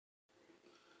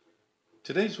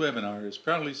Today's webinar is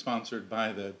proudly sponsored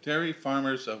by the Dairy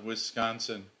Farmers of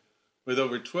Wisconsin. With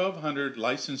over 1,200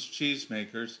 licensed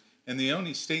cheesemakers and the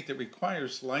only state that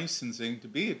requires licensing to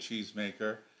be a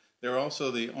cheesemaker, they're also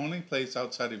the only place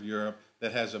outside of Europe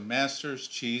that has a master's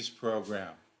cheese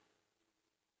program.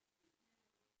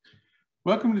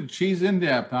 Welcome to Cheese in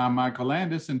Depth. I'm Michael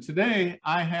Landis, and today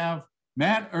I have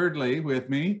Matt Erdley with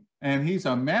me, and he's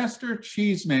a master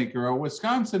cheesemaker, a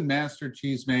Wisconsin master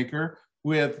cheesemaker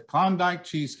with Klondike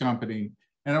Cheese Company.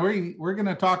 And we're going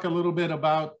to talk a little bit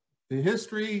about the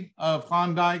history of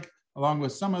Klondike, along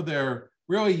with some of their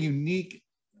really unique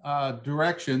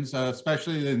directions,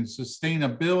 especially in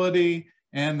sustainability.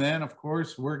 And then, of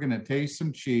course, we're going to taste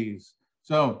some cheese.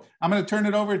 So I'm going to turn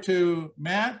it over to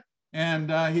Matt,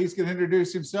 and he's going to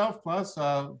introduce himself, plus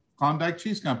Klondike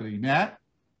Cheese Company. Matt?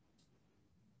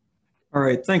 All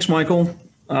right. Thanks, Michael.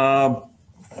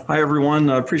 Hi, everyone.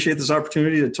 I appreciate this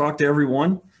opportunity to talk to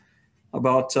everyone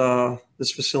about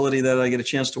this facility that I get a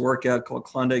chance to work at called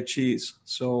Klondike Cheese.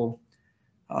 So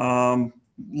a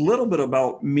little bit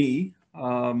about me.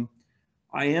 I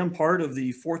am part of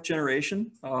the fourth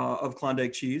generation of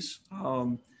Klondike Cheese.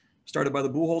 Started by the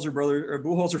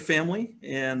Buholzer family,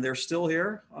 and they're still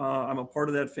here. I'm a part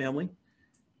of that family.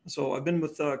 So I've been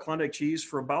with Klondike Cheese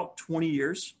for about 20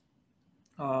 years,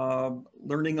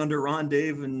 learning under Ron,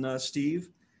 Dave, and Steve.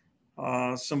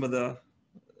 Some of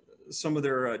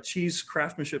their cheese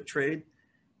craftsmanship trade.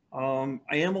 I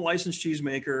am a licensed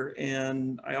cheesemaker,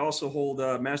 and I also hold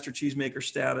a master cheesemaker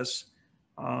status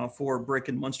for brick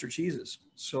and Muenster cheeses.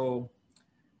 So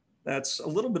that's a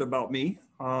little bit about me.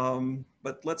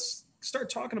 But let's start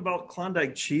talking about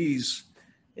Klondike Cheese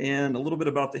and a little bit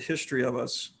about the history of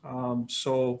us.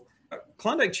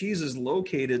 Klondike Cheese is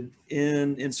located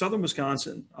in southern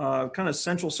Wisconsin, kind of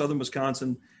central southern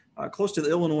Wisconsin, close to the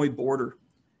Illinois border.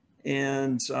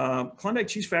 And Klondike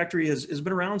Cheese Factory has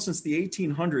been around since the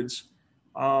 1800s.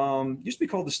 Used to be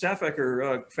called the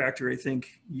Staffaker Factory, I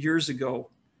think, years ago.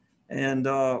 And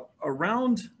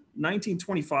around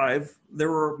 1925, there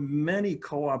were many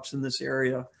co-ops in this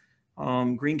area,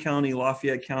 Greene County,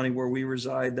 Lafayette County, where we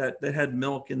reside, that had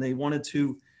milk, and they wanted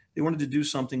to do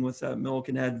something with that milk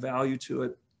and add value to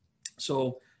it.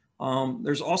 So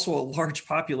there's also a large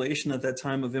population at that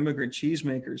time of immigrant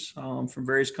cheesemakers from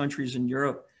various countries in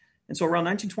Europe. And so around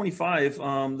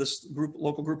 1925, this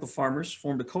local group of farmers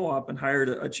formed a co-op and hired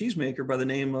a cheesemaker by the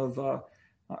name of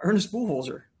Ernest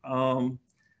Buholzer.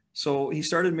 So he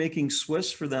started making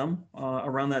Swiss for them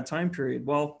around that time period.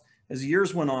 Well, as the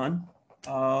years went on,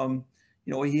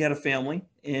 he had a family,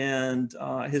 and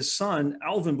his son,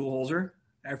 Alvin Buholzer,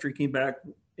 after he came back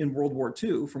in from World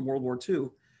War II,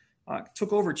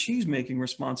 took over cheese making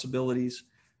responsibilities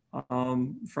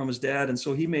from his dad. And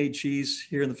so he made cheese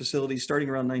here in the facility starting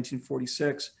around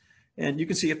 1946. And you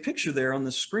can see a picture there on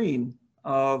the screen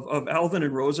of Alvin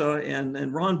and Rosa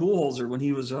and Ron Buholzer when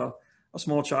he was a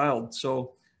small child.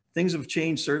 So things have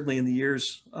changed certainly in the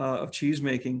years of cheese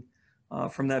making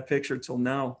from that picture till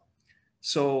now.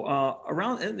 So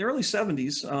around in the early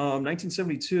 70s,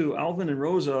 1972, Alvin and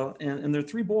Rosa and their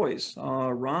three boys,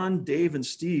 Ron, Dave, and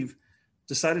Steve,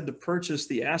 decided to purchase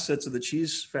the assets of the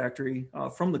cheese factory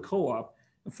from the co-op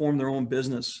and form their own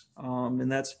business.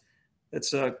 And that's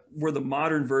where the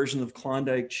modern version of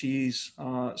Klondike Cheese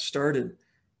started.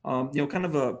 Kind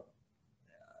of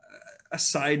a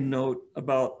side note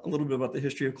about a little bit about the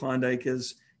history of Klondike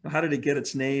is, how did it get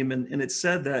its name? And it's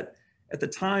said that at the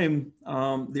time,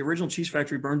 the original cheese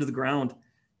factory burned to the ground,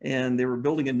 and they were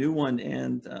building a new one.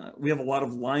 And we have a lot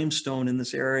of limestone in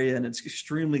this area, and it's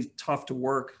extremely tough to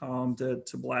work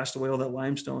to blast away all that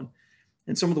limestone.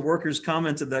 And some of the workers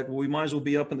commented that, well, we might as well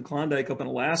be up in the Klondike up in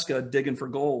Alaska digging for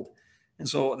gold. And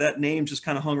so that name just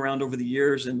kind of hung around over the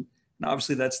years. And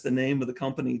obviously that's the name of the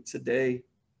company today.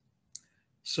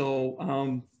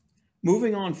 So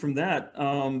moving on from that,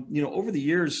 over the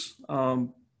years,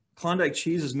 Klondike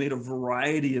Cheese has made a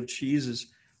variety of cheeses,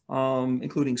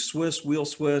 including Swiss, Wheel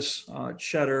Swiss,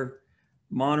 Cheddar,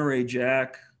 Monterey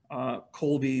Jack,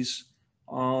 Colby's.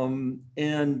 And,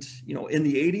 in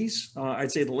the 80s,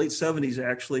 I'd say the late 70s,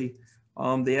 actually,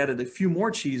 they added a few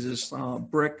more cheeses,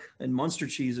 brick and Muenster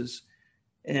cheeses.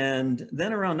 And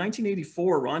then around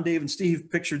 1984, Ron, Dave, and Steve,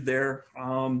 pictured there,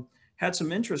 had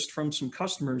some interest from some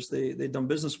customers they'd done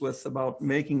business with about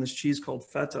making this cheese called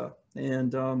feta.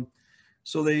 And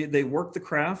so they worked the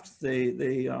craft.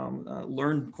 They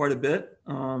learned quite a bit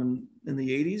in the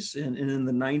 80s and in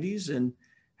the 90s, and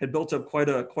had built up quite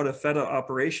a feta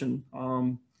operation.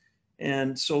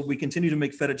 And so we continue to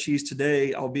make feta cheese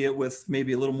today, albeit with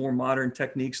maybe a little more modern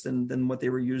techniques than what they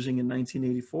were using in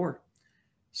 1984.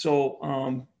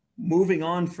 So moving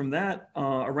on from that,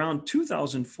 around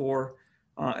 2004,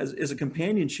 as a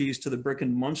companion cheese to the brick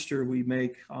and Muenster we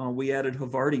make, we added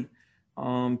Havarti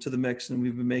to the mix, and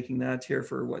we've been making that here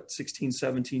for what, 16,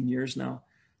 17 years now.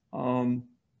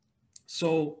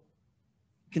 So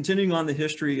continuing on the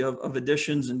history of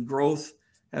additions and growth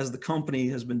as the company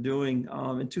has been doing,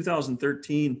 in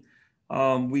 2013,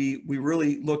 we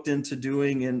really looked into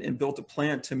doing and built a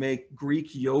plant to make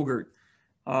Greek yogurt.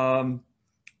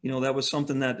 That was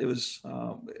something that it was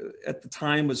at the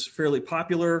time was fairly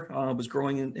popular, was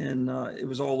growing and it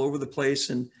was all over the place.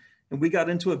 And we got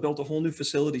into it, built a whole new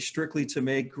facility strictly to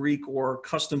make Greek or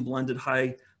custom blended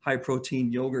high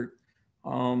protein yogurt.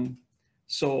 And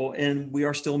we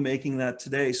are still making that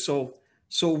today. So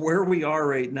where we are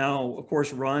right now, of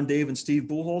course, Ron, Dave, and Steve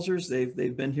Buholzers,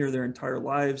 they've been here their entire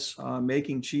lives,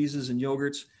 making cheeses and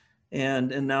yogurts.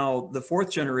 And now the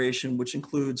fourth generation, which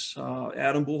includes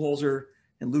Adam Buholzer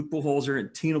and Luke Buholzer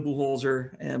and Tina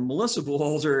Buholzer and Melissa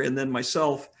Buholzer, and then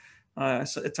myself.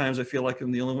 At times I feel like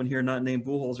I'm the only one here not named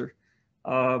Buholzer.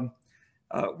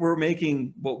 We're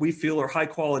making what we feel are high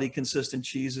quality, consistent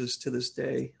cheeses to this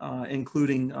day,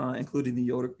 including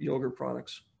the yogurt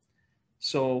products.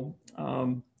 So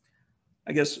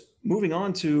I guess moving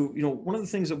on to, one of the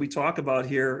things that we talk about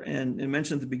here and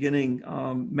mentioned at the beginning,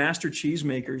 Master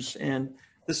Cheesemakers. And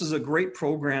this is a great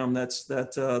program that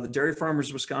the Dairy Farmers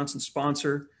of Wisconsin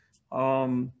sponsor,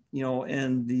 and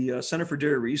the Center for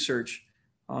Dairy Research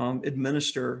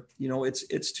administer.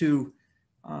 It's to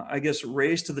I guess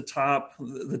raise to the top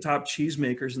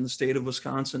cheesemakers in the state of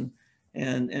Wisconsin,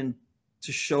 and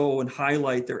to show and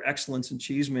highlight their excellence in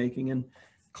cheese making. And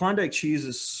Klondike Cheese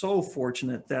is so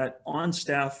fortunate that on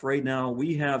staff right now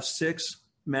we have 6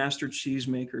 master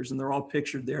cheesemakers, and they're all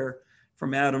pictured there,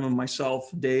 from Adam and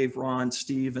myself, Dave, Ron,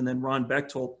 Steve, and then Ron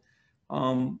Bechtold.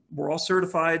 We're all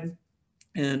certified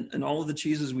in all of the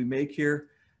cheeses we make here.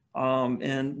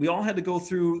 And we all had to go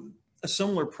through a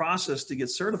similar process to get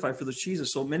certified for the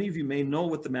cheeses. So many of you may know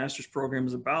what the master's program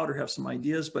is about or have some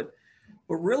ideas, but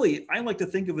really I like to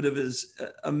think of it as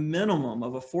a minimum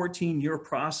of a 14-year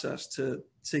process to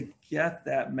get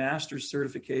that master's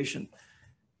certification.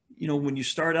 When you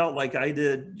start out like I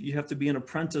did, you have to be an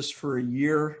apprentice for a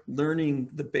year learning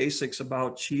the basics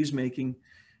about cheese making,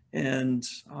 and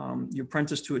you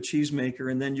apprentice to a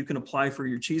cheesemaker, and then you can apply for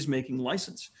your cheese making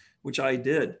license, which I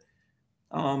did.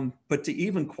 But to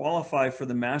even qualify for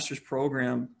the master's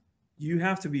program, you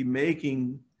have to be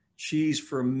making cheese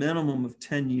for a minimum of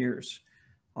 10 years.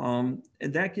 And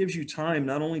that gives you time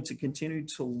not only to continue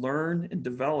to learn and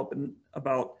develop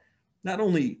about not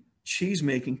only cheese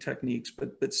making techniques,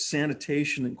 but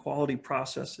sanitation and quality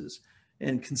processes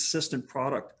and consistent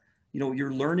product.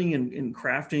 You're learning and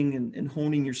crafting and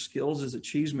honing your skills as a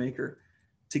cheesemaker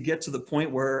to get to the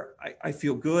point where I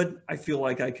feel good. I feel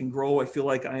like I can grow. I feel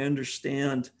like I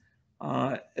understand,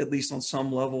 at least on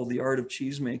some level, the art of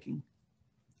cheese making.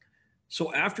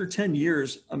 So after 10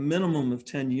 years, a minimum of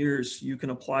 10 years, you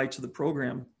can apply to the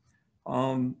program.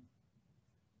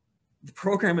 The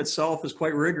program itself is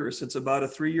quite rigorous. It's about a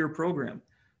 3-year program.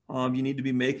 You need to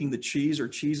be making the cheese or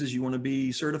cheeses you want to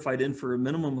be certified in for a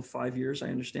minimum of 5 years, I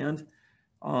understand.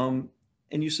 And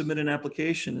you submit an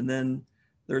application, and then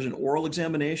there's an oral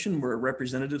examination where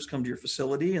representatives come to your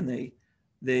facility and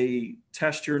they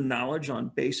test your knowledge on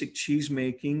basic cheese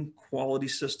making, quality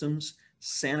systems,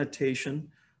 sanitation,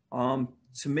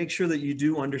 to make sure that you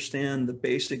do understand the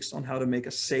basics on how to make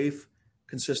a safe,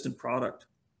 consistent product.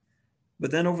 But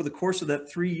then over the course of that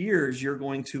 3 years, you're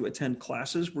going to attend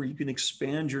classes where you can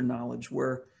expand your knowledge,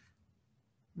 where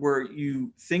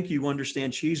you think you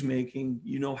understand cheese making,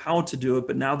 you know how to do it,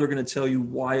 but now they're going to tell you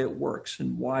why it works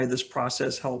and why this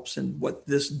process helps and what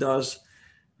this does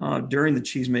during the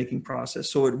cheese making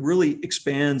process. So it really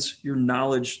expands your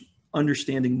knowledge,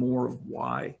 understanding more of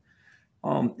why.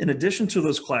 In addition to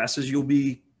those classes, you'll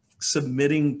be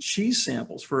submitting cheese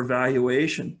samples for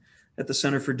evaluation at the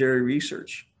Center for Dairy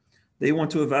Research. They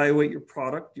want to evaluate your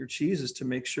product, your cheeses, to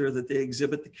make sure that they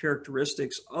exhibit the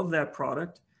characteristics of that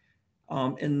product,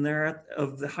 and they're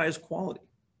of the highest quality.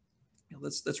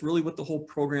 That's really what the whole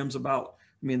program's about.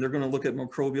 I mean, they're going to look at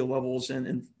microbial levels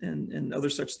and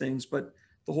other such things, but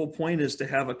the whole point is to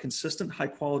have a consistent, high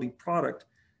quality product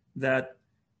that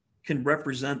can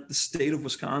represent the state of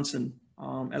Wisconsin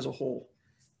as a whole.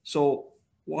 So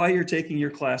while you're taking your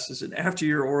classes and after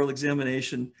your oral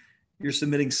examination, you're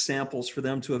submitting samples for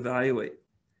them to evaluate.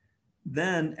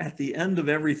 Then at the end of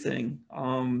everything,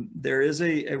 there is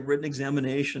a written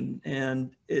examination,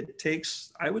 and it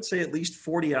takes, I would say, at least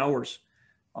 40 hours.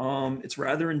 It's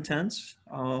rather intense.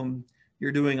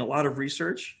 You're doing a lot of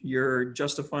research. You're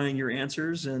justifying your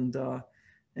answers, and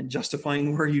and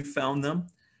justifying where you found them,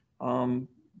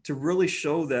 to really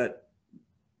show that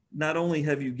not only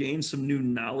have you gained some new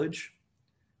knowledge,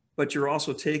 but you're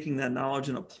also taking that knowledge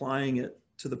and applying it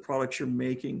to the products you're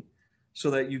making so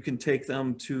that you can take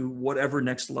them to whatever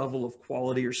next level of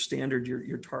quality or standard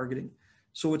you're targeting.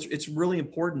 So it's really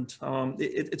important.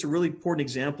 It's a really important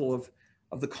example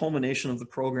of the culmination of the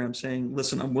program, saying,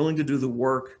 listen, I'm willing to do the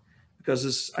work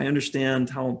because I understand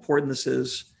how important this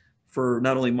is for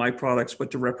not only my products,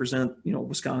 but to represent,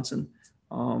 Wisconsin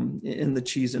in the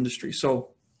cheese industry. So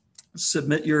you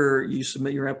submit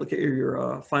your application,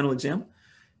 your final exam,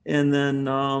 and then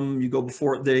they go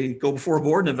before a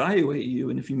board and evaluate you.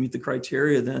 And if you meet the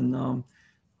criteria, then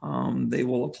they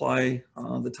will apply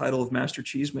the title of Master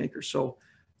Cheesemaker. So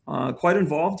quite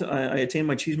involved. I attained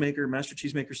my Master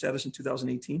Cheesemaker status in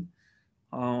 2018.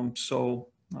 And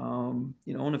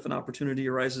if an opportunity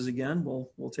arises again,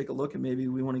 we'll take a look and maybe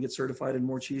we want to get certified in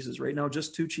more cheeses. Right now,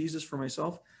 just 2 cheeses for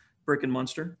myself, Brick and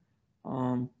Muenster.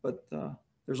 But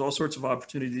there's all sorts of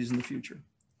opportunities in the future.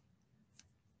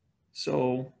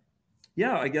 So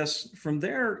yeah, I guess from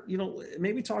there,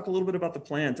 maybe talk a little bit about the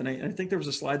plant. And I think there was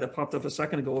a slide that popped up a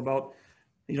second ago about,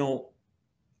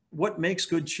 what makes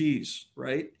good cheese,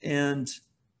 right? And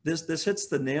this hits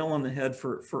the nail on the head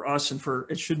for us and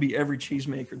it should be every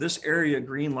cheesemaker. This area,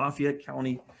 Greene, Lafayette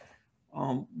County,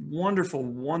 wonderful,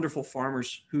 wonderful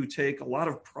farmers who take a lot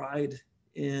of pride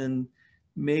in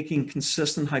making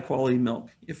consistent high quality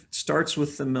milk. If it starts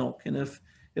with the milk, and if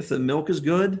the milk is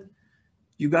good,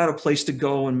 you got a place to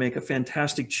go and make a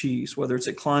fantastic cheese, whether it's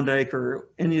at Klondike or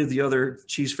any of the other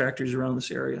cheese factories around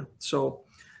this area. So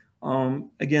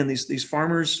again, these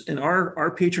farmers and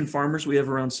our patron farmers, we have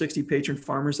around 60 patron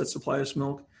farmers that supply us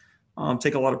milk,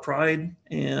 take a lot of pride,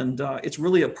 and it's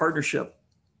really a partnership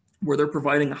where they're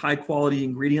providing a high quality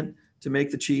ingredient to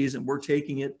make the cheese, and we're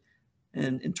taking it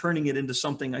and turning it into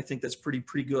something I think that's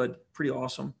pretty good, pretty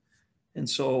awesome. And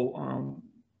so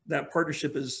that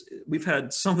partnership we've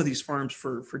had some of these farms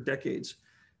for decades.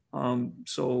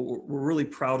 So we're really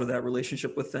proud of that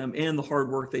relationship with them and the hard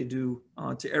work they do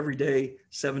to every day,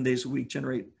 7 days a week,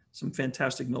 generate some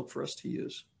fantastic milk for us to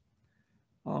use.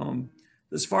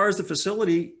 As far as the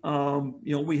facility,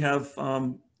 we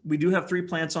do have 3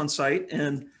 plants on site,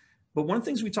 but one of the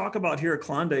things we talk about here at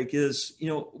Klondike is,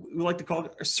 we like to call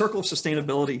it a circle of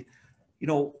sustainability.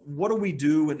 What do we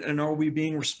do, and are we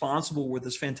being responsible with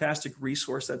this fantastic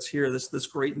resource that's here, this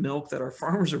great milk that our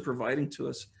farmers are providing to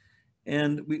us?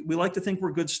 And we like to think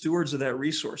we're good stewards of that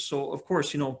resource. So of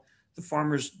course, the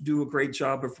farmers do a great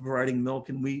job of providing milk,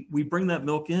 and we bring that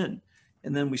milk in,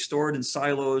 and then we store it in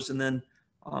silos, and then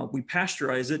we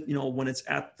pasteurize it, when it's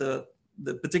at the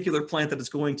particular plant that it's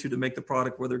going to make the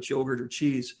product, whether it's yogurt or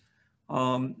cheese.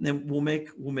 And we'll make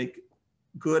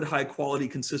good, high quality,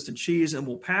 consistent cheese, and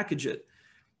we'll package it.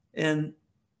 And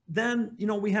then,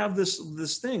 we have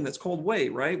this thing that's called whey,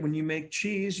 right? When you make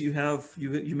cheese,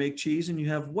 you make cheese and you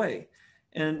have whey.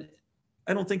 And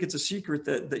I don't think it's a secret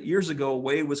that years ago,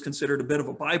 whey was considered a bit of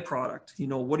a byproduct.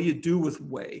 What do you do with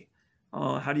whey?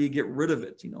 How do you get rid of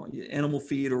it? Animal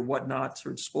feed or whatnot,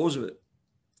 or dispose of it.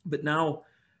 But now,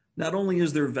 not only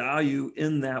is there value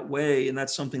in that whey, and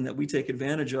that's something that we take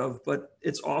advantage of, but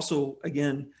it's also,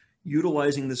 again,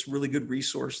 utilizing this really good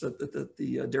resource that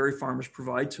the dairy farmers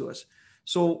provide to us.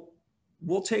 So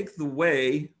we'll take the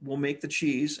whey, we'll make the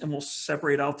cheese, and we'll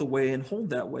separate out the whey and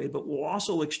hold that whey, but we'll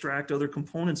also extract other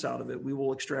components out of it. We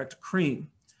will extract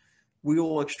cream. We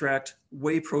will extract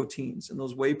whey proteins, and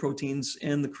those whey proteins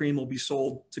and the cream will be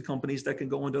sold to companies that can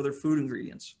go into other food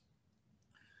ingredients.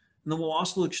 And then we'll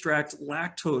also extract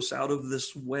lactose out of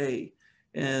this whey,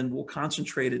 and we'll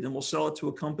concentrate it, and we'll sell it to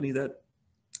a company that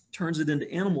turns it into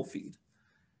animal feed.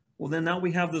 Well, then now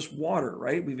we have this water,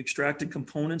 right? We've extracted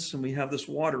components and we have this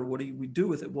water. What do we do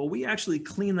with it? Well, we actually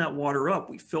clean that water up.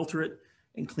 We filter it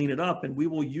and clean it up, and we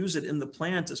will use it in the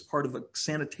plant as part of a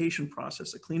sanitation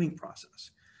process, a cleaning process.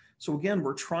 So again,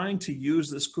 we're trying to use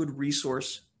this good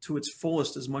resource to its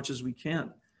fullest as much as we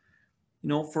can.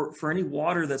 For any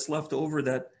water that's left over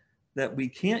that we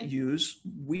can't use,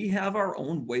 we have our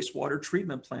own wastewater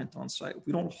treatment plant on site.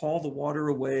 We don't haul the water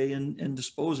away and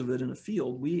dispose of it in a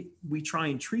field. We try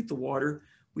and treat the water.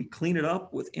 We clean it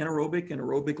up with anaerobic and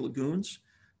aerobic lagoons,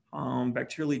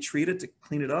 bacterially treat it to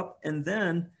clean it up. And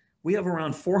then we have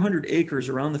around 400 acres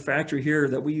around the factory here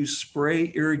that we use spray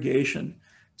irrigation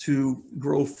to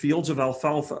grow fields of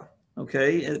alfalfa,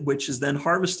 okay, which is then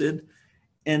harvested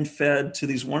and fed to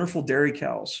these wonderful dairy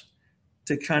cows,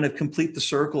 to kind of complete the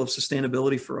circle of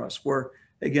sustainability for us, where,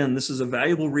 again, this is a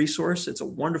valuable resource. It's a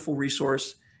wonderful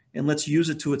resource, and let's use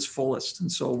it to its fullest.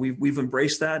 And so we've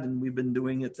embraced that, and we've been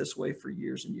doing it this way for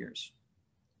years and years.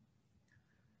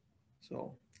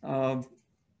 So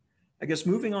I guess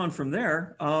moving on from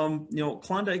there,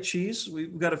 Klondike cheese,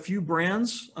 we've got a few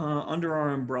brands under our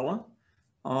umbrella.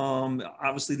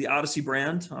 Obviously the Odyssey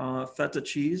brand, feta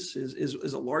cheese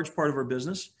is a large part of our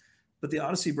business, but the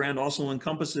Odyssey brand also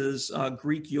encompasses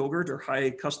Greek yogurt or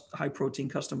high protein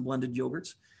custom blended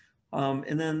yogurts.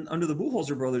 And then under the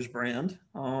Buholzer Brothers brand,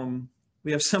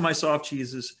 we have semi-soft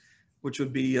cheeses, which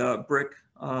would be Brick,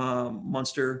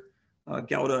 Muenster,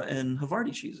 Gouda, and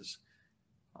Havarti cheeses.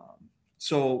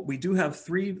 So we do have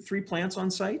three plants on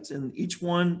site, and each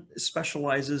one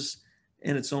specializes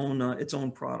in its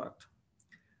own product.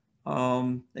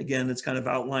 Again, it's kind of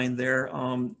outlined there.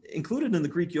 Included in the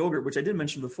Greek yogurt, which I did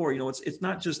mention before, it's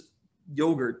not just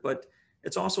yogurt, but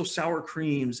it's also sour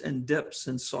creams and dips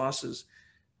and sauces.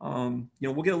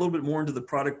 We'll get a little bit more into the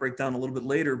product breakdown a little bit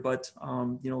later, but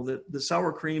the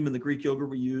sour cream and the Greek yogurt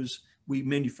we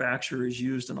manufacture is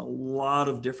used in a lot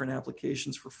of different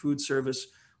applications for food service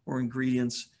or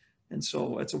ingredients, and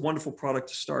so it's a wonderful product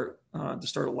to start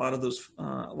a lot of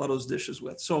those dishes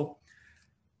with. So,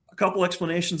 a couple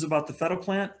explanations about the feta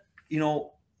plant.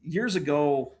 Years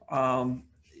ago,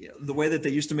 the way that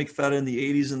they used to make feta in the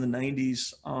 80s and the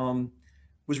 90s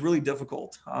was really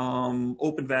difficult.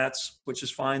 Open vats, which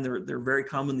is fine. They're very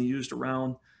commonly used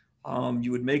around.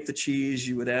 You would make the cheese,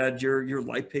 you would add your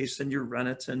lipase and your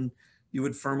rennet, and you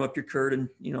would firm up your curd,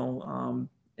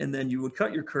 and then you would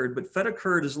cut your curd. But feta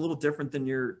curd is a little different than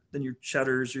your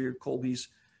cheddars or your Colbys,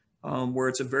 where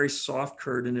it's a very soft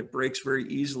curd and it breaks very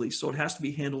easily. So it has to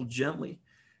be handled gently.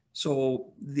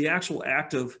 So the actual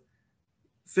act of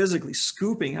physically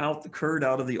scooping out the curd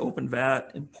out of the open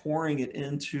vat and pouring it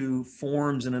into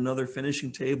forms in another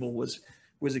finishing table was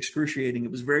excruciating.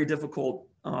 It was very difficult,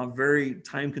 very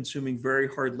time consuming, very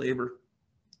hard labor.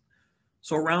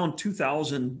 So around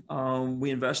 2000, we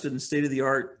invested in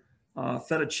state-of-the-art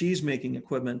feta cheese making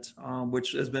equipment,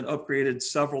 which has been upgraded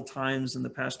several times in the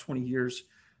past 20 years,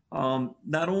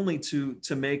 not only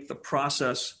to make the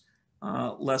process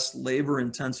less labor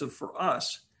intensive for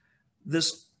us.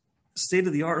 This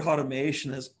state-of-the-art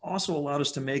automation has also allowed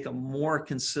us to make a more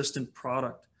consistent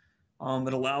product.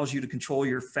 It allows you to control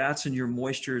your fats and your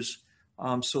moistures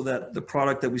so that the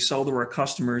product that we sell to our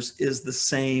customers is the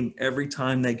same every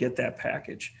time they get that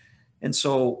package. And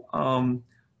so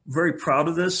very proud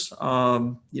of this.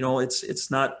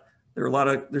 It's not,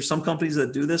 there's some companies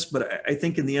that do this, but I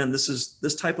think in the end,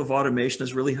 this type of automation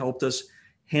has really helped us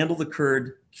handle the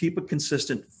curd, keep it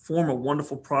consistent, form a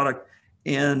wonderful product,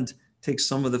 and take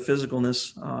some of the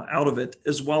physicalness out of it,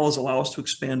 as well as allow us to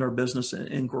expand our business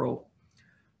and grow.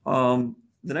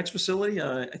 The next facility,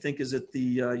 I think, is it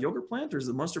the yogurt plant, or is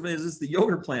it the Muenster? It's the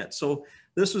yogurt plant. So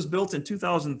this was built in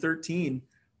 2013.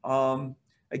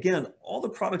 Again, all the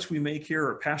products we make here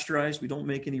are pasteurized. We don't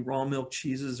make any raw milk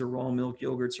cheeses or raw milk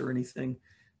yogurts or anything.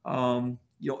 In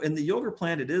the yogurt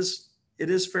plant, it is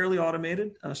fairly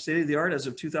automated, state of the art as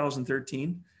of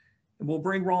 2013. And we'll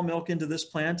bring raw milk into this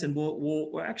plant, and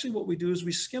we'll actually, what we do is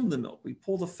we skim the milk. We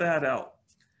pull the fat out,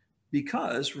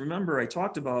 because remember I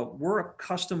talked about, we're a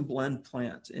custom blend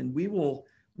plant, and we will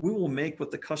make what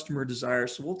the customer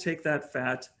desires. So we'll take that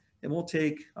fat and we'll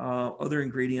take other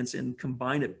ingredients and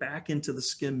combine it back into the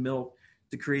skim milk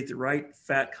to create the right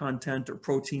fat content or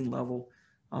protein level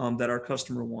that our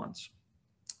customer wants.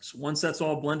 So once that's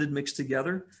all blended, mixed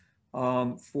together,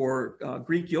 for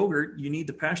Greek yogurt, you need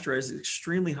to pasteurize at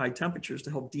extremely high temperatures to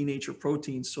help denature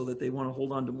proteins so that they want to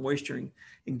hold on to moisture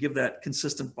and give that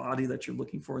consistent body that you're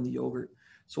looking for in the yogurt.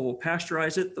 So we'll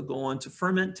pasteurize it. They'll go on to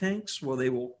ferment tanks where they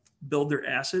will build their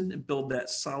acid and build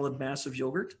that solid mass of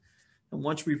yogurt. And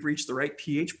once we've reached the right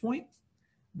pH point,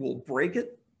 we'll break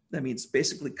it. That means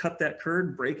basically cut that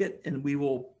curd, break it, and we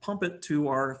will pump it to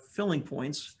our filling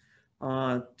points.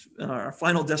 Our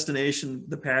final destination,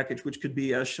 the package, which could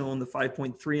be, as shown, the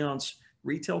 5.3 ounce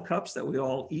retail cups that we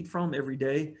all eat from every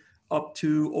day, up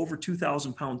to over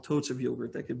 2,000 pound totes of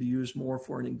yogurt that could be used more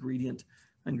for an ingredient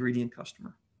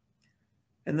customer.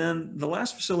 And then the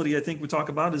last facility I think we talk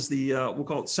about is the, we'll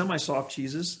call it semi-soft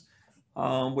cheeses,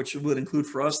 which would include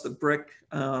for us the Brick,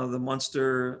 the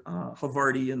Muenster,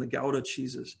 Havarti, and the Gouda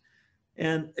cheeses.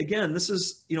 And again, this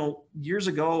is, years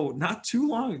ago, not too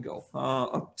long ago,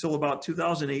 up till about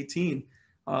 2018,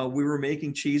 we were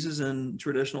making cheeses in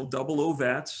traditional double O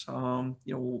vats.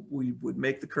 We would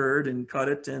make the curd and cut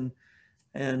it, and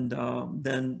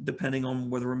then depending on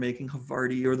whether we're making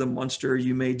Havarti or the Muenster,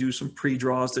 you may do some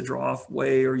pre-draws to draw off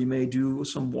whey, or you may do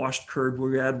some washed curd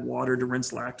where you add water to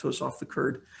rinse lactose off the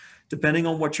curd, depending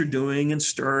on what you're doing and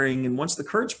stirring. And once the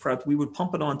curd's prepped, we would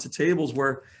pump it onto tables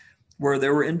where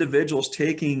there were individuals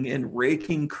taking and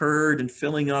raking curd and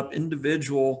filling up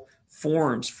individual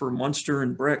forms for Muenster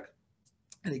and Brick.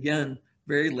 And again,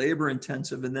 very labor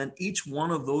intensive. And then each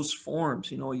one of those forms,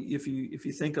 if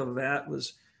you think of that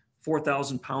was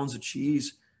 4,000 pounds of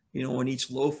cheese, and each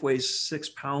loaf weighs 6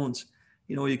 pounds,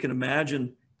 you can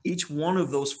imagine each one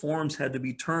of those forms had to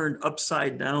be turned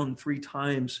upside down 3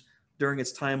 times during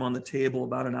its time on the table,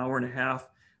 about an hour and a half,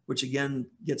 which again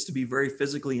gets to be very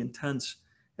physically intense.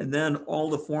 And then all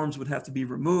the forms would have to be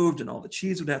removed, and all the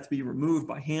cheese would have to be removed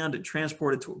by hand and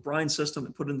transported to a brine system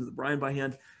and put into the brine by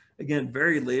hand. Again,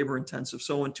 very labor intensive.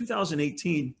 So in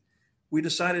 2018, we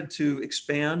decided to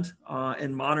expand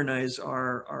and modernize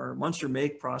our Muenster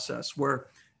make process, where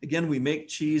again, we make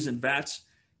cheese in vats,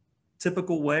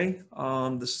 typical way,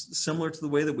 similar to the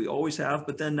way that we always have,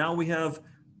 but then now we have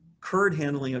curd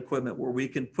handling equipment where we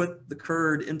can put the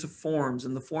curd into forms,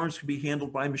 and the forms can be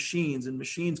handled by machines, and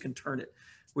machines can turn it,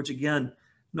 which again,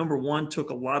 number one, took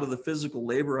a lot of the physical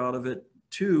labor out of it.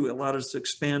 2, allowed us to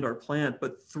expand our plant,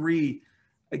 but 3,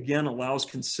 again, allows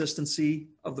consistency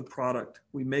of the product.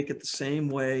 We make it the same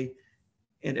way,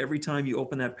 and every time you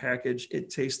open that package, it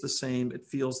tastes the same, it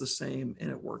feels the same, and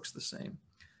it works the same.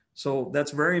 So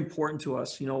that's very important to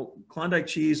us. Klondike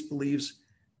Cheese believes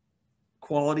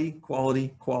quality,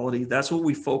 quality, quality. That's what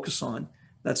we focus on.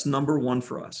 That's number one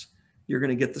for us. You're going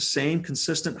to get the same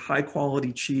consistent high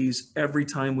quality cheese every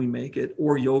time we make it,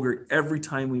 or yogurt every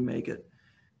time we make it.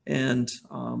 And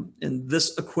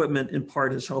this equipment in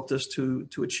part has helped us to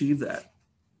achieve that.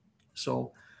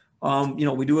 So,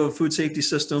 we do have a food safety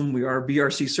system. We are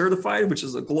BRC certified, which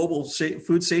is a global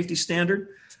food safety standard.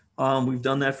 We've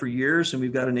done that for years, and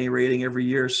we've got an A rating every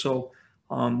year. So,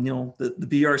 the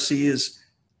BRC is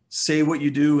say what you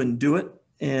do and do it,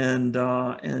 and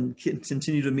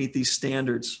continue to meet these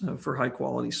standards for high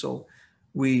quality. So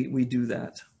we do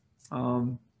that.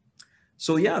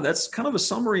 So yeah, that's kind of a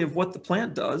summary of what the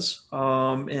plant does,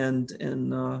 and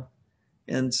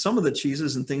some of the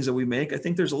cheeses and things that we make. I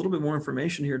think there's a little bit more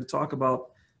information here to talk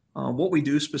about what we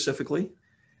do specifically.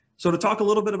 So to talk a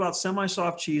little bit about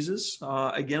semi-soft cheeses,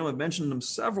 again, I've mentioned them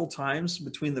several times,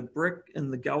 between the brick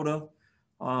and the Gouda,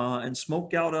 and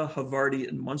smoked Gouda, Havarti,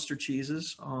 and Muenster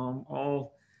cheeses,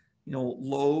 all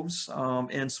loaves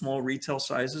and small retail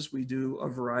sizes. We do a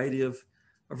variety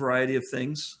of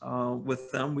things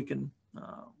with them. We can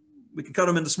cut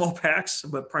them into small packs,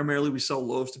 but primarily we sell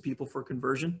loaves to people for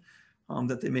conversion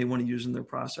that they may want to use in their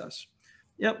process.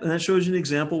 Yep, and that shows you an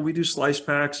example. We do slice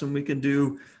packs, and we can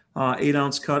do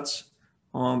 8-ounce cuts.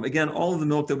 Again, all of the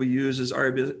milk that we use is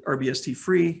RBST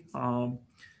free,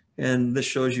 and this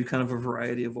shows you kind of a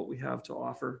variety of what we have to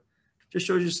offer. Just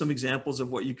shows you some examples of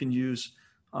what you can use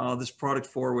this product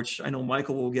for, which I know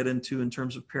Michael will get into in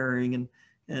terms of pairing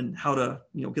and how to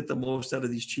get the most out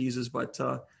of these cheeses. But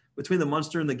between the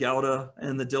Muenster and the Gouda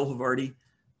and the Dill Havarti,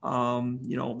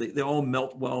 they all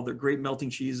melt well. They're great melting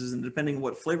cheeses, and depending on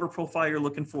what flavor profile you're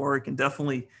looking for, it can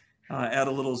definitely add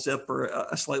a little zip or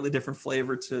a slightly different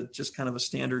flavor to just kind of a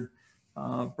standard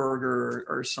burger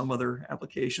or some other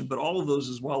application. But all of those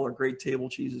as well are great table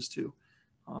cheeses too.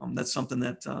 That's something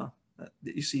that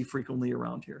you see frequently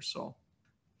around here. So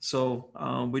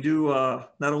we do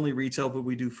not only retail, but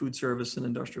we do food service and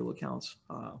industrial accounts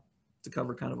to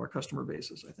cover kind of our customer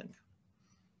bases, I think.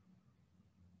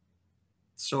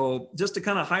 So just to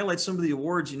kind of highlight some of the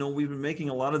awards, we've been making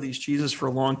a lot of these cheeses for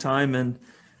a long time, and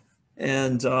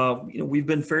we've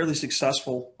been fairly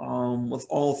successful with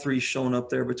all 3 showing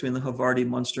up there between the Havarti,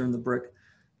 Muenster, and the brick.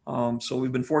 So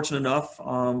we've been fortunate enough.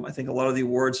 I think a lot of the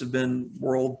awards have been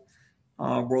World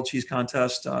Cheese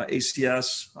Contest,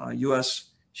 ACS,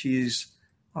 U.S. Cheese,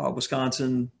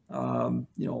 Wisconsin.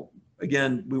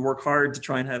 Again, we work hard to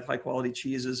try and have high quality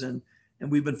cheeses, and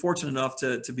we've been fortunate enough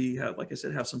to like I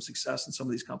said, have some success in some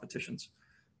of these competitions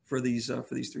for these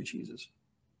 3 cheeses.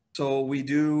 So we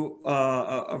do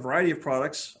a variety of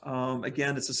products.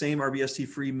 Again, it's the same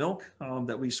RBST-free milk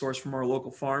that we source from our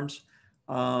local farms.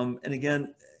 And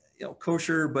again,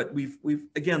 kosher, but we've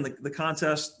again, the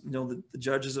contest, the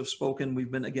judges have spoken.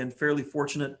 We've been, again, fairly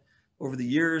fortunate over the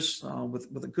years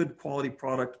with a good quality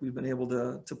product. We've been able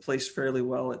to place fairly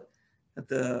well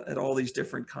at all these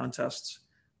different contests.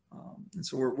 And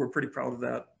so we're pretty proud of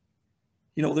that.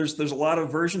 There's a lot of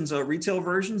versions, retail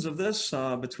versions of this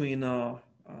between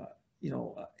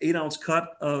 8-ounce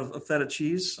cut of feta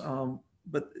cheese.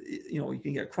 But you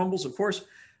can get crumbles, of course.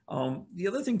 The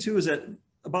other thing too is that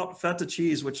about feta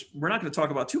cheese, which we're not going to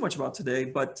talk about too much about today,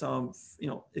 but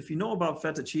if you know about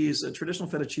feta cheese, traditional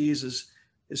feta cheese is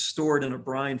stored in a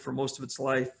brine for most of its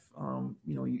life.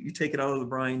 You take it out of the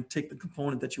brine, take the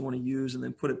component that you want to use, and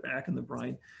then put it back in the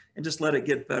brine, and just let it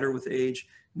get better with age.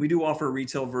 We do offer a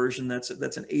retail version that's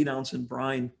an 8-ounce in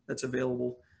brine that's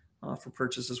available. for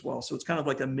purchase as well. So it's kind of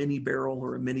like a mini barrel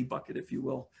or a mini bucket, if you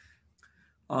will.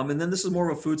 And then this is more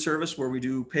of a food service where we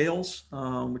do pails,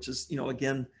 which is,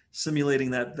 again,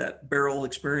 simulating that barrel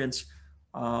experience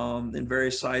in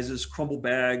various sizes. Crumble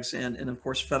bags and of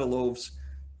course feta loaves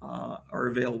are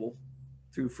available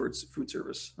through food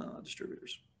service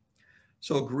distributors.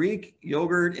 So Greek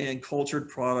yogurt and cultured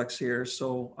products here.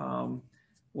 So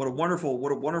what a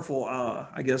wonderful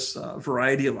I guess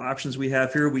variety of options we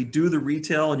have here. We do the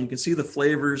retail, and you can see the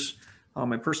flavors.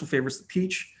 My personal favorite is the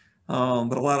peach,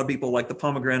 but a lot of people like the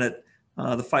pomegranate,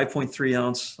 the 5.3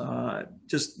 ounce,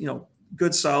 just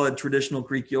good solid traditional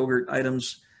Greek yogurt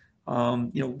items.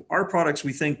 Our products,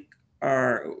 we think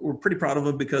we're pretty proud of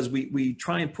them because we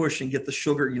try and push and get the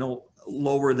sugar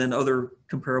lower than other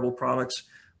comparable products.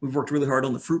 We've worked really hard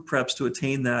on the fruit preps to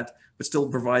attain that, but still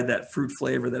provide that fruit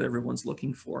flavor that everyone's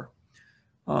looking for.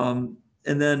 And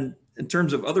then in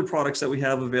terms of other products that we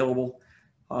have available,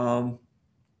 I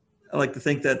like to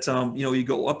think that, you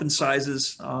go up in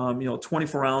sizes,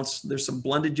 24 ounce, there's some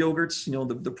blended yogurts,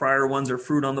 the prior ones are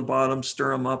fruit on the bottom,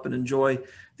 stir them up and enjoy.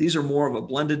 These are more of a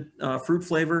blended fruit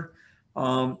flavor.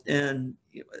 And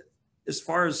as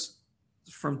far as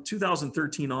from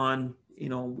 2013 on,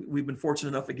 we've been fortunate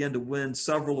enough again to win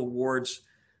several awards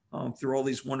through all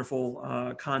these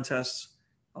wonderful contests.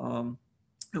 And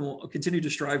we'll continue to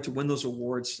strive to win those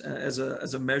awards as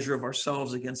a measure of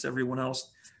ourselves against everyone else,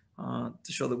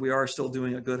 to show that we are still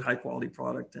doing a good high quality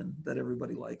product and that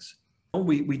everybody likes.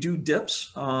 We do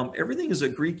dips. Everything is a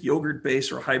Greek yogurt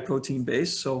base or high protein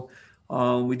base. So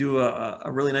we do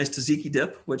a really nice tzatziki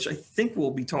dip, which I think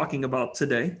we'll be talking about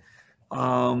today,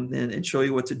 and show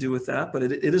you what to do with that. But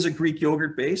it is a Greek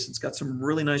yogurt base. It's got some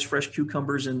really nice fresh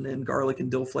cucumbers and garlic and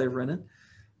dill flavor in it.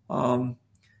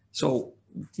 So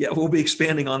yeah, we'll be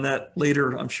expanding on that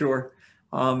later, I'm sure.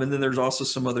 And then there's also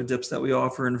some other dips that we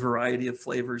offer in a variety of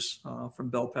flavors, from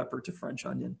bell pepper to French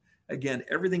onion. Again,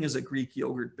 everything is a Greek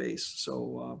yogurt base.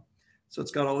 So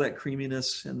it's got all that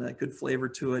creaminess and that good flavor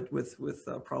to it with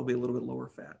probably a little bit lower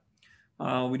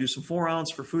fat. We do some 4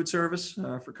 ounce for food service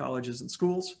for colleges and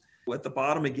schools. At the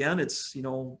bottom, again, it's,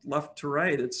 left to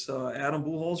right. It's Adam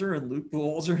Buholzer and Luke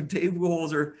Buholzer, Dave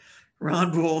Buholzer,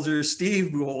 Ron Buholzer,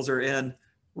 Steve Buholzer, and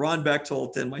Ron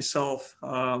Bechtold and myself.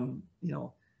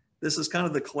 This is kind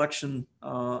of the collection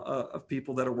of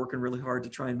people that are working really hard to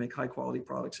try and make high quality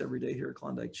products every day here at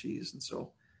Klondike Cheese. And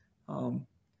so,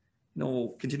 we'll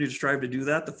continue to strive to do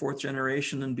that, the 4th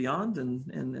generation and beyond,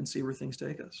 and see where things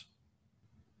take us.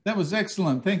 That was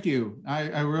excellent. Thank you.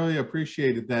 I really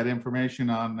appreciated that information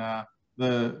on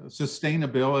the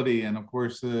sustainability and, of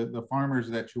course, the farmers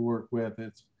that you work with.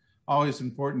 It's always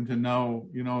important to know,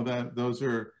 that those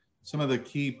are some of the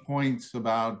key points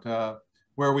about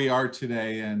where we are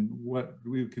today and what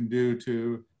we can do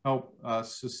to help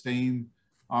sustain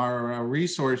our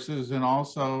resources and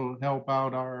also help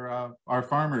out our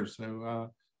farmers who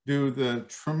do the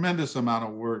tremendous amount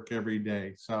of work every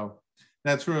day. So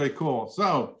that's really cool.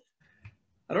 So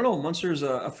I don't know, Muenster is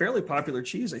a fairly popular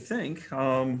cheese, I think.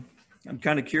 I'm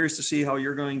kind of curious to see how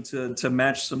you're going to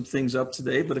match some things up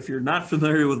today. But if you're not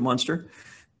familiar with Muenster,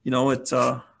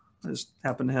 I just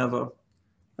happen to have a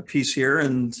piece here,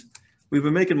 and we've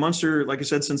been making Muenster, like I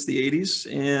said, since the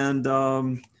 80s,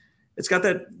 and it's got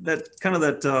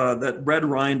that red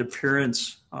rind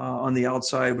appearance on the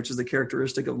outside, which is the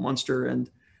characteristic of Muenster. And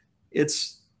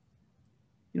it's,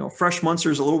 fresh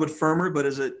Muenster is a little bit firmer, but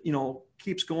as it,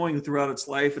 keeps going throughout its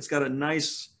life, it's got a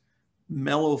nice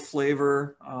mellow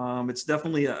flavor. It's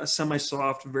definitely a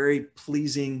semi-soft, very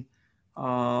pleasing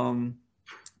to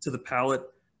the palate.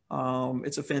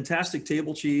 It's a fantastic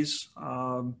table cheese.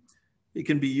 It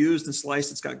can be used and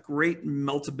sliced. It's got great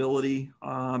meltability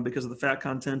because of the fat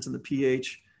content and the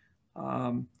pH.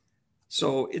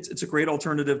 So it's a great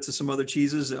alternative to some other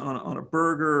cheeses on a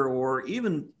burger, or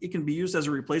even it can be used as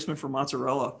a replacement for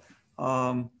mozzarella.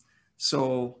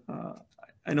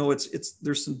 I know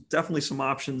there's definitely some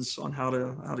options on how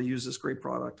to use this great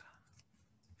product.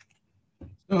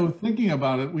 So thinking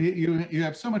about it, you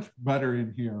have so much butter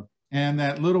in here and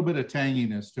that little bit of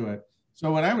tanginess to it.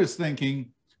 So what I was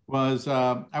thinking was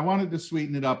I wanted to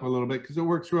sweeten it up a little bit because it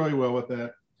works really well with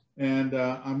that. And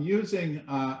I'm using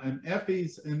an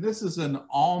Effie's, and this is an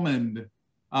almond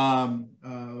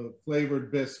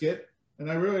flavored biscuit. And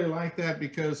I really like that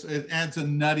because it adds a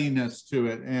nuttiness to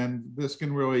it. And this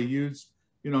can really use,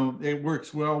 it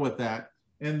works well with that.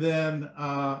 And then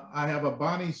I have a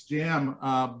Bonnie's Jam,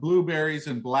 blueberries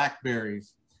and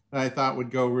blackberries that I thought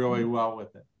would go really well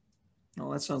with it.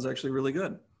 Oh, that sounds actually really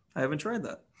good. I haven't tried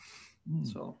that.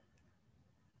 So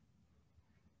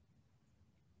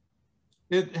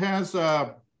it has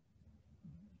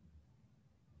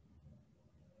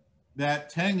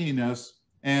that tanginess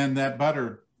and that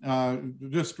butter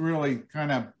just really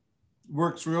kind of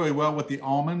works really well with the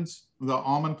almonds, the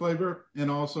almond flavor, and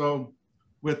also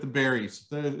with the berries.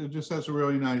 It just has a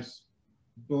really nice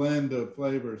blend of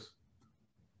flavors.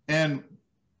 And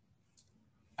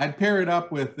I'd pair it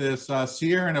up with this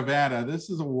Sierra Nevada. This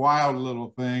is a wild little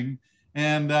thing,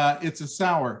 and it's a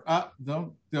sour.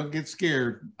 Don't get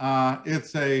scared.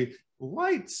 It's a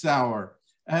light sour.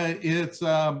 It's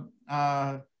a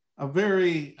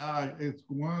very it's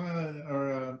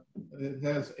one it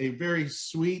has a very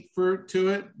sweet fruit to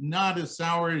it, not as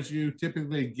sour as you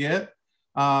typically get.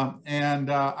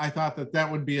 I thought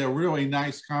that would be a really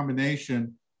nice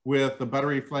combination with the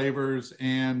buttery flavors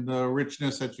and the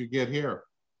richness that you get here.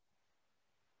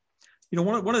 You know,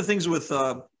 one of the things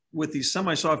with these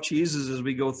semi-soft cheeses as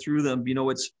we go through them, you know,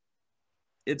 it's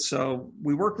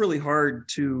we work really hard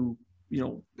to, you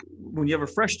know, when you have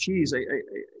a fresh cheese, it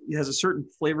has a certain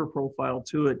flavor profile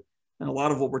to it, and a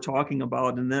lot of what we're talking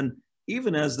about. And then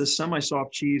even as the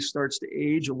semi-soft cheese starts to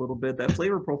age a little bit, that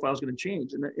flavor profile is going to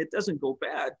change, and it doesn't go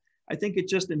bad. I think it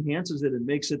just enhances it and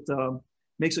makes it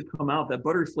come out. That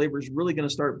buttery flavor is really going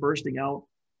to start bursting out.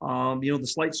 You know, the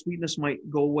slight sweetness might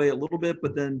go away a little bit,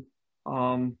 but then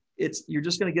you're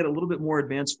just going to get a little bit more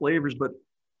advanced flavors. But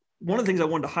one of the things I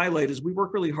wanted to highlight is we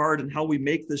work really hard in how we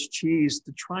make this cheese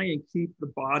to try and keep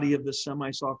the body of the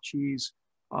semi-soft cheese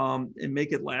and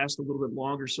make it last a little bit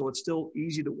longer, so it's still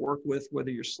easy to work with, whether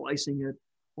you're slicing it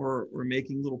or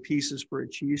making little pieces for a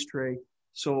cheese tray.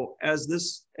 So as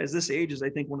this ages, I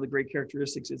think one of the great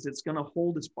characteristics is it's going to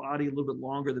hold its body a little bit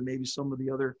longer than maybe some of the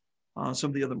other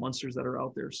Muensters that are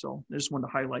out there. So I just wanted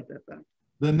to highlight that fact.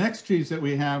 The next cheese that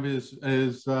we have is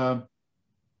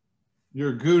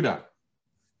your Gouda.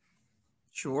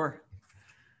 Sure.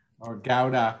 Or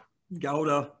Gouda.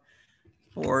 Gouda.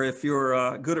 Or if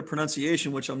you're good at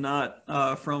pronunciation, which I'm not,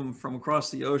 from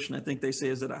across the ocean, I think they say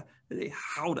is it a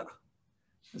Gouda.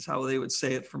 That's how they would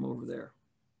say it from over there.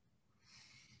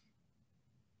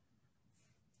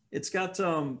 It's got,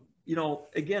 you know,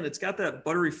 again, it's got that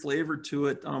buttery flavor to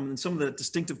it, and some of that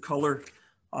distinctive color,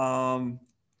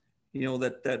 you know,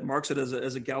 that marks it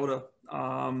as a Gouda.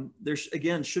 There's,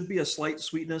 again, should be a slight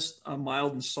sweetness,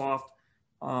 mild and soft,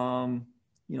 you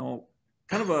know,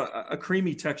 kind of a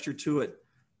creamy texture to it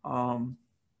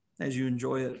as you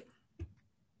enjoy it.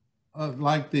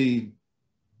 Like the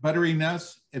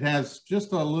butteriness, it has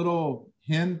just a little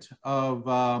hint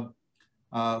of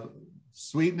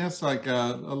sweetness, like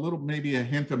a little, maybe a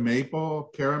hint of maple,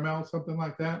 caramel, something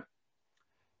like that.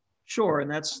 Sure,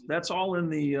 and that's all in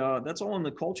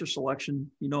the culture selection.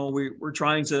 You know, we're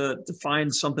trying to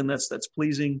find something that's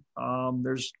pleasing.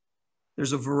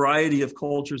 There's a variety of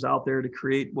cultures out there to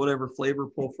create whatever flavor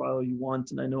profile you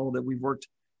want, and I know that we've worked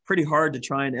pretty hard to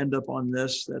try and end up on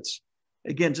this. That's,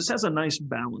 again, just has a nice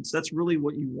balance. That's really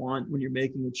what you want when you're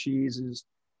making a cheese, is,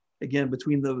 again,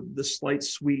 between the slight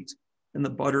sweet and the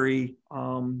buttery,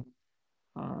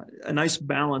 a nice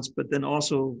balance, but then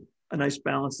also a nice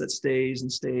balance that stays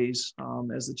as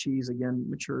the cheese, again,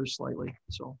 matures slightly.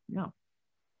 So, yeah.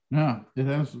 Yeah, it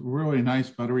has really nice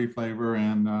buttery flavor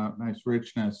and nice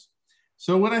richness.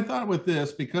 So what I thought with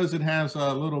this, because it has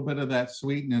a little bit of that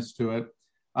sweetness to it,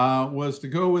 was to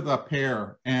go with a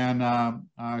pear. And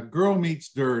Girl Meets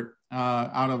Dirt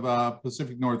out of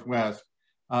Pacific Northwest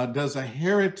does a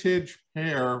heritage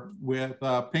pear with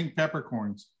pink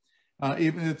peppercorns.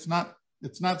 Even it's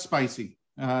not spicy.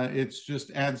 It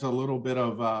just adds a little bit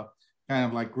of kind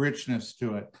of like richness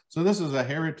to it. So this is a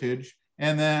heritage.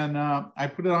 And then I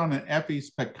put it on an Effie's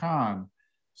pecan.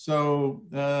 So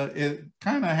it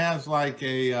kind of has like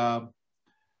a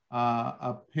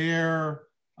pear,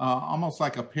 almost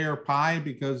like a pear pie,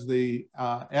 because the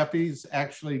Effie's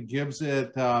actually gives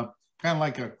it kind of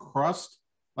like a crust,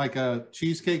 like a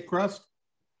cheesecake crust.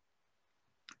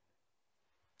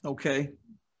 Okay.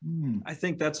 I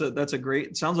think that's a great,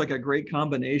 it sounds like a great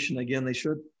combination. Again, they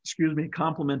should,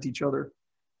 complement each other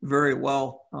very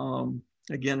well.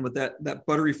 Again, with that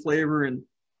buttery flavor and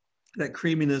that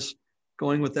creaminess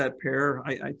going with that pear,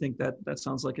 I think that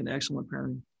sounds like an excellent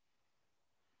pairing.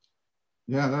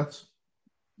 Yeah, that's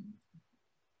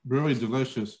really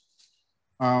delicious.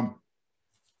 The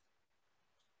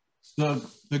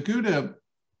Gouda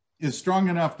is strong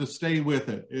enough to stay with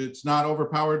it. It's not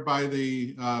overpowered by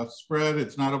the spread.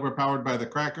 It's not overpowered by the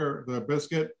cracker, the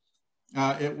biscuit.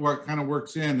 It kind of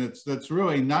works in. That's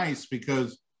really nice,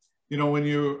 because, you know, when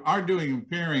you are doing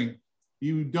pairing,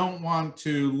 you don't want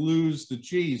to lose the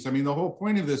cheese. I mean, the whole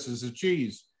point of this is the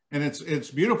cheese, and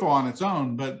it's beautiful on its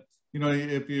own. But, you know,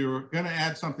 if you're going to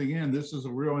add something in, this is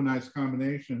a really nice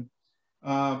combination.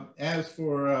 As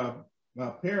for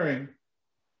pairing,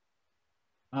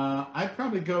 I'd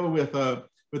probably go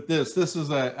with this. This is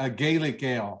a Gaelic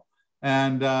ale,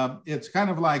 and it's kind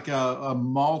of like a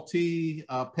malty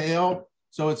pale.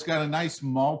 So it's got a nice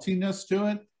maltiness to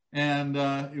it, and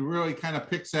it really kind of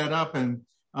picks that up. And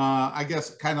I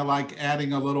guess kind of like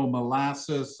adding a little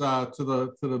molasses to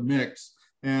the mix,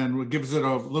 and gives it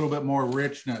a little bit more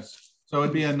richness. So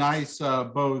it'd be a nice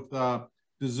both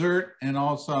dessert and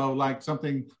also like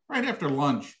something right after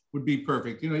lunch would be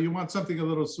perfect. You know, you want something a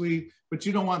little sweet, but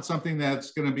you don't want something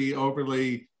that's going to be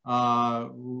overly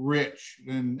rich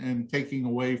and taking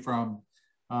away from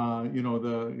you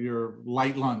know, your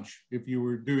light lunch if you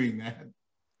were doing that.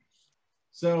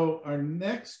 So our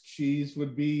next cheese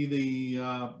would be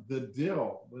the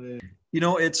dill. You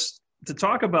know, it's to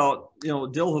talk about, you know,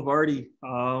 Dill Havarti,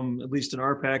 at least in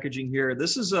our packaging here.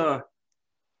 This is a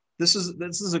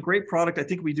great product. I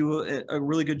think we do a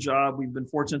really good job. We've been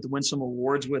fortunate to win some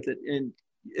awards with it, and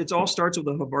it all starts with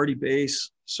a Havarti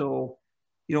base. So,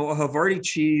 you know, a Havarti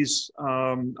cheese,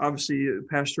 obviously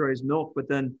pasteurized milk, but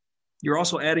then you're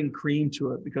also adding cream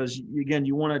to it because, again,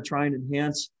 you want to try and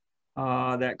enhance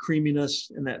that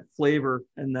creaminess and that flavor,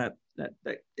 and that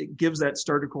it gives that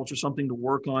starter culture something to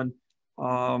work on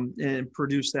and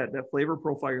produce that flavor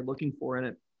profile you're looking for in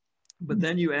it. But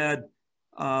then you add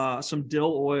some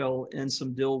dill oil and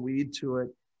some dill weed to it,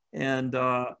 and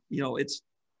you know,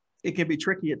 it can be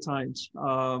tricky at times.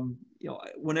 You know,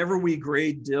 whenever we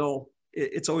grade dill,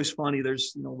 it's always funny.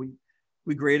 There's, you know,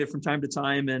 we grade it from time to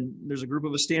time, and there's a group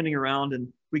of us standing around,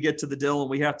 and we get to the dill and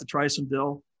we have to try some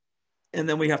dill, and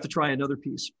then we have to try another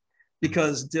piece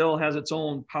because dill has its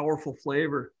own powerful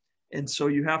flavor. And so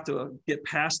you have to get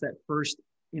past that first,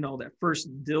 you know, that first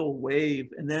dill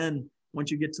wave. And then once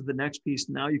you get to the next piece,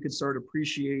 now you can start to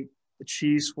appreciate the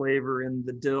cheese flavor and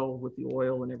the dill with the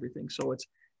oil and everything. So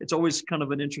it's always kind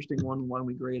of an interesting one when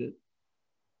we grade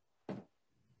it.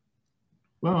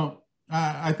 Well,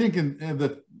 I think in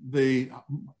the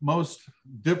most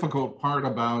difficult part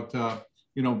about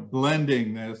you know,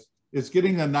 blending this is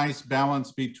getting a nice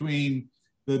balance between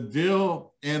the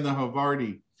dill and the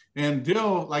Havarti. And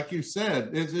dill, like you said,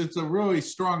 it's a really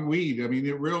strong weed. I mean,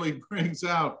 it really brings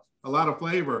out a lot of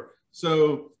flavor.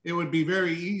 So it would be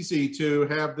very easy to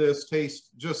have this taste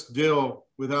just dill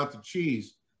without the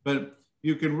cheese, but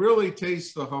you can really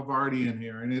taste the Havarti in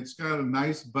here, and it's got a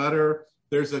nice butter.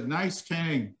 There's a nice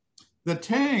tang. The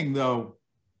tang, though,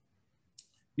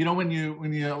 you know, when you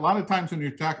a lot of times when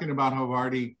you're talking about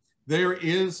Havarti, there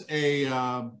is a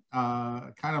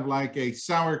kind of like a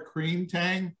sour cream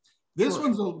tang. This Sure.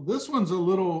 one's a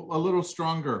little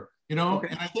stronger, you know, Okay.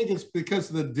 and I think it's because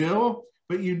of the dill,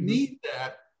 but you need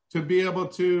that to be able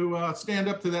to stand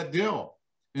up to that dill,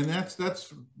 and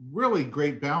that's really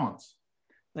great balance.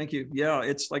 Thank you. Yeah,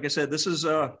 it's like I said, this is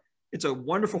it's a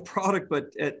wonderful product,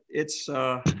 but it's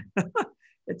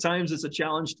at times it's a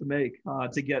challenge to make.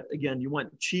 To get, again, you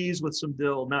want cheese with some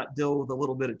dill, not dill with a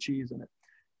little bit of cheese in it.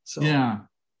 So Yeah,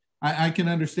 I can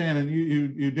understand, and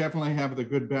you definitely have the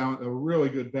good balance, a really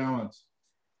good balance.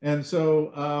 And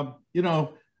so you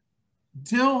know,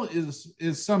 dill is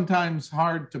sometimes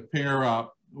hard to pair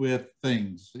up with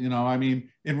things. You know, I mean,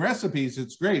 in recipes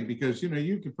it's great because, you know,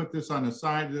 you can put this on the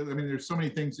side. I mean, there's so many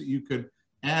things that you could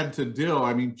add to dill.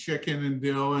 I mean, chicken and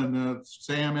dill, and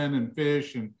salmon and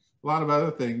fish, and a lot of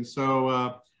other things.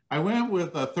 So I went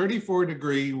with a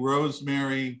 34-degree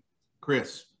rosemary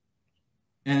crisp,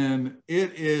 and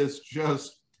it is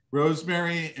just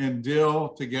rosemary and dill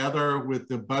together with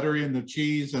the buttery and the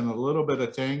cheese and a little bit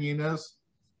of tanginess.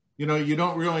 You know, you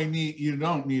don't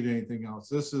need anything else.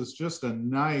 This is just a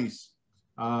nice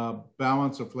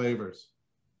balance of flavors.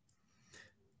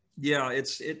 yeah,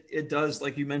 it does,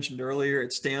 like you mentioned earlier,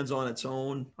 it stands on its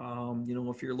own. You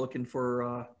know, if you're looking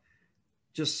for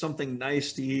just something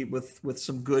nice to eat with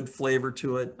some good flavor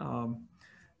to it,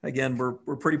 again, we're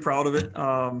pretty proud of it.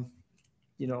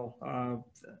 You know,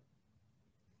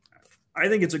 I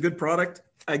think it's a good product.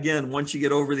 Again, once you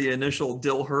get over the initial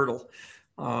dill hurdle,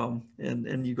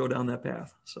 and you go down that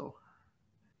path. So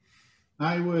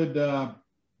I would,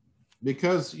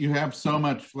 because you have so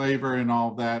much flavor and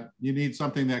all that, you need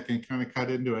something that can kind of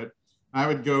cut into it. I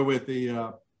would go with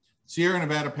the Sierra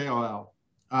Nevada Pale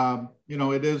Ale. You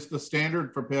know, it is the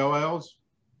standard for pale ales,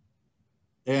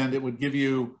 and it would give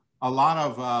you a lot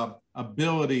of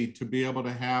ability to be able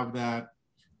to have that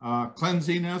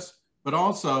cleansiness, but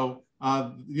also,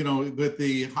 you know, with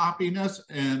the hoppiness,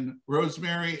 and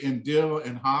rosemary and dill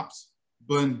and hops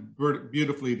blend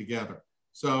beautifully together.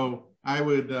 So I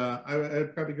would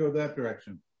I'd probably go that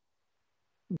direction.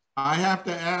 I have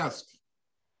to ask,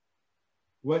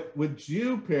 what would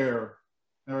you pair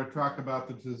or talk about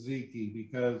the tzatziki,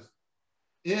 because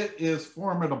it is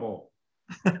formidable.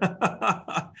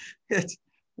 It's,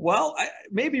 well,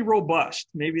 maybe robust.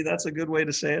 Maybe that's a good way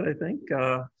to say it, I think.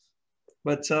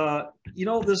 But you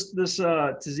know, this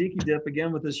tzatziki dip,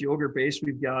 again with this yogurt base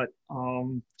we've got,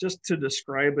 just to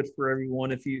describe it for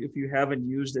everyone, if you haven't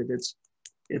used it,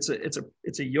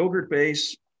 it's a yogurt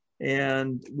base,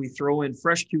 and we throw in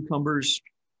fresh cucumbers.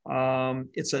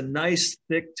 It's a nice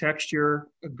thick texture,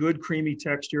 a good creamy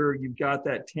texture. You've got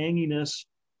that tanginess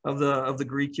of the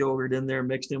Greek yogurt in there,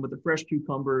 mixed in with the fresh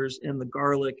cucumbers and the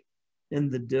garlic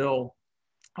and the dill.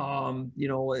 You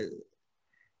know,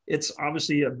 it's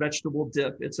obviously a vegetable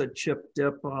dip. It's a chip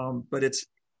dip, but it's,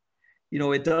 you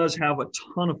know, it does have a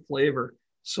ton of flavor.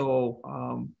 So,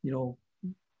 you know,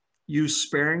 use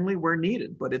sparingly where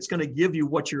needed, but it's going to give you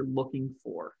what you're looking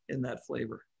for in that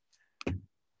flavor.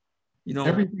 You know,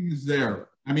 everything is there.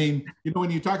 I mean, you know,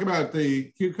 when you talk about the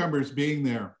cucumbers being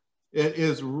there, it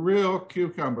is real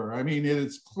cucumber. I mean, it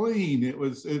is clean.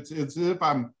 It's as if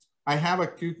I have a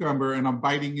cucumber and I'm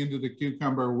biting into the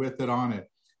cucumber with it on it.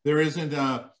 There isn't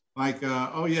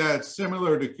oh yeah, it's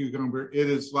similar to cucumber. It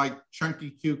is like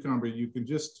chunky cucumber. You can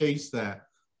just taste that.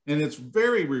 And it's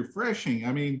very refreshing.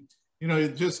 I mean, you know,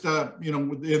 it just, you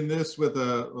know, in this with,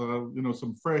 you know,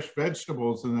 some fresh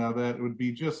vegetables and all that, it would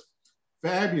be just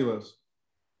fabulous.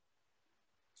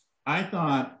 I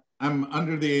thought, I'm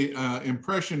under the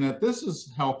impression that this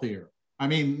is healthier. I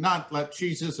mean, not that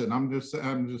cheese isn't. I'm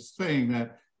just saying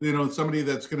that, you know, somebody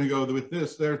that's going to go with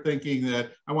this, they're thinking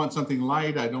that I want something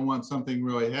light. I don't want something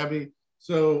really heavy.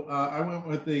 So I went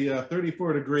with the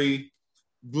 34-degree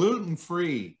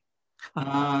gluten-free. You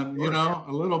know,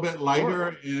 a little bit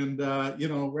lighter, and you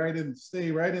know,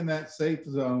 stay right in that safe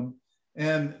zone,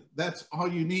 and that's all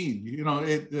you need. You know,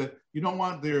 you don't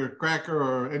want the cracker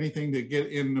or anything to get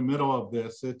in the middle of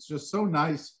this. It's just so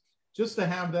nice just to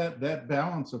have that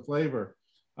balance of flavor.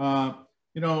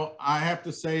 You know, I have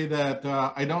to say that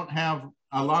I don't have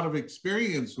a lot of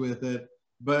experience with it,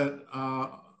 but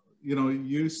you know,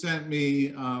 you sent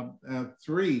me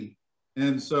 3.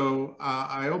 And so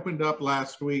I opened up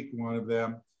last week one of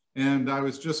them, and I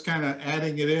was just kind of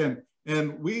adding it in.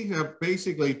 And we have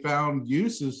basically found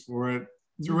uses for it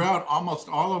throughout almost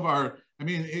all of our, I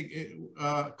mean,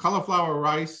 cauliflower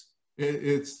rice,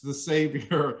 it's the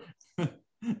savior.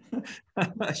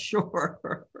 Sure.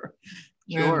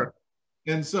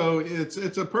 And so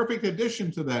it's a perfect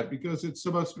addition to that, because it's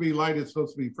supposed to be light, it's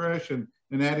supposed to be fresh, and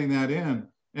adding that in.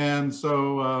 And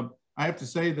so I have to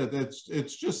say that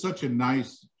it's just such a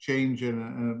nice change and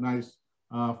a nice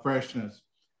freshness.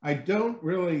 I don't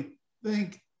really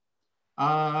think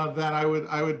that I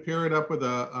would pair it up with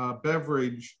a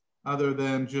beverage other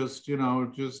than just, you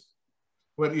know, just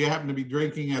what you happen to be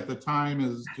drinking at the time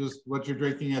is just what you're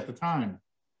drinking at the time.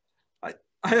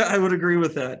 I would agree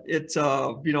with that. It's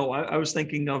you know, I was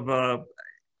thinking of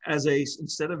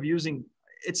instead of using,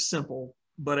 it's simple,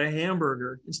 but a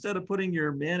hamburger, instead of putting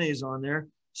your mayonnaise on there,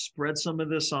 spread some of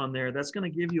this on there. That's going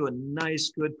to give you a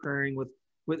nice, good pairing with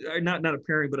not a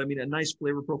pairing, but I mean a nice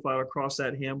flavor profile across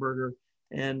that hamburger,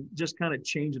 and just kind of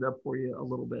change it up for you a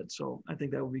little bit. So I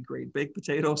think that would be great. Baked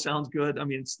potato sounds good. I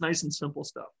mean, it's nice and simple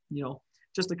stuff, you know,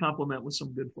 just to complement with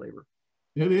some good flavor.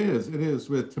 It is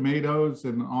with tomatoes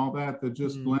and all that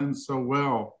just blends so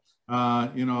well,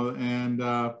 you know, and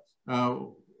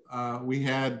we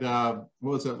had, what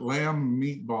was it, lamb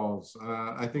meatballs.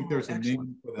 I think there's a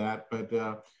name for that,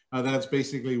 but that's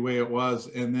basically the way it was.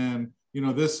 And then, you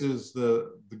know, this is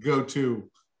the go-to,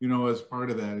 you know, as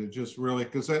part of that. It just really,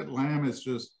 because that lamb is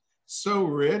just so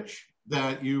rich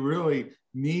that you really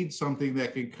need something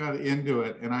that can cut into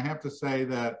it. And I have to say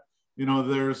that, you know,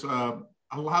 there's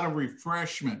a lot of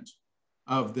refreshment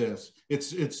of this.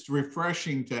 It's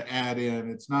refreshing to add in.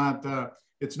 It's not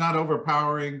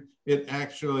overpowering. It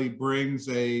actually brings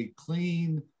a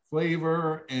clean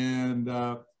flavor and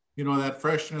you know, that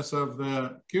freshness of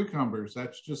the cucumbers.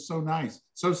 That's just so nice.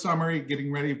 So summery, getting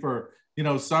ready for, you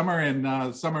know, summer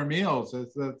and summer meals.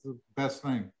 That's the best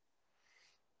thing.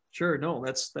 Sure. No,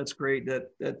 that's great.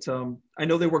 I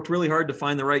know they worked really hard to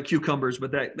find the right cucumbers,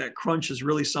 but that crunch is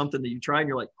really something that you try and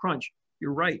you're like, crunch.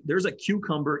 You're right. There's a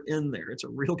cucumber in there. It's a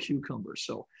real cucumber.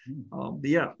 So,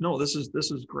 yeah, no, this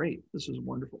is great. This is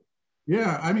wonderful.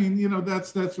 Yeah, I mean, you know,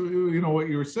 that's you know, what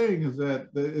you were saying is that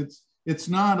it's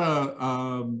not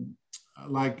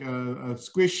like a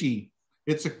squishy.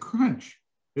 It's a crunch.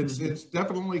 It's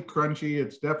definitely crunchy.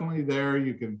 It's definitely there.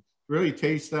 You can really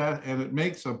taste that, and it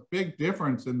makes a big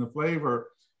difference in the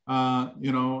flavor.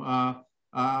 You know,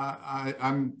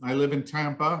 I live in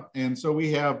Tampa, and so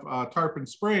we have Tarpon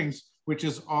Springs, which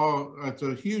is it's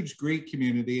a huge Greek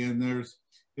community, and there's,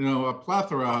 you know, a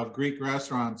plethora of Greek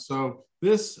restaurants. So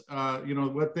this, you know,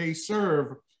 what they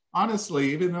serve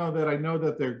honestly, even though that I know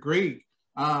that they're Greek,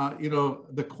 you know,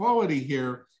 the quality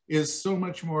here is so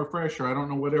much more fresher. I don't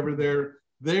know whatever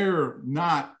they're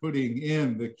not putting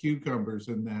in the cucumbers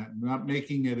in that, not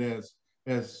making it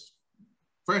as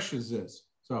fresh as this.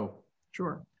 So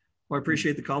Sure. Well, I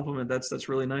appreciate the compliment. That's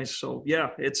really nice. So yeah,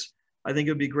 I think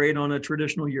it'd be great on a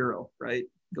traditional gyro, right?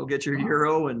 Go get your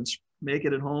gyro and make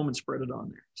it at home and spread it on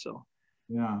there. So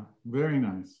yeah, very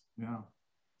nice. Yeah.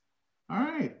 All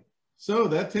right. So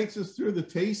that takes us through the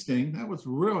tasting. That was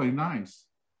really nice.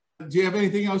 Do you have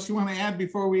anything else you want to add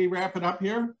before we wrap it up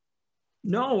here?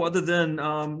 no, other than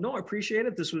no, I appreciate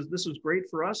it. This was great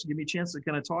for us. Give me a chance to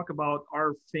kind of talk about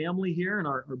our family here and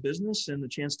our business, and the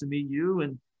chance to meet you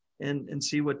and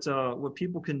see what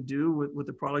people can do with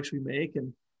the products we make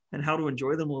and how to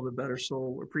enjoy them a little bit better.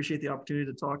 So appreciate the opportunity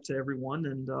to talk to everyone,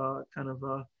 and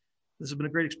this has been a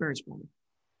great experience for me.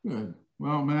 Good.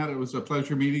 Well, Matt, it was a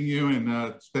pleasure meeting you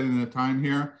and spending the time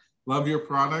here. Love your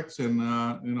products, and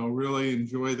you know, really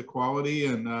enjoy the quality,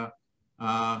 and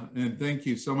thank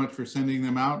you so much for sending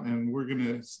them out. And we're going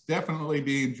to definitely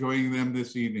be enjoying them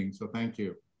this evening. So thank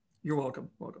you. You're welcome.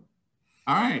 Welcome.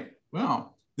 All right.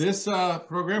 Well, this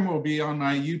program will be on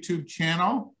my YouTube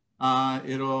channel.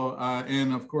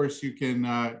 And of course you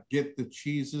can get the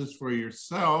cheeses for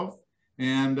yourself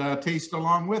and taste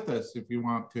along with us if you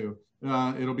want to.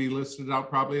 It'll be listed out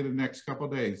probably in the next couple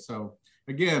of days. So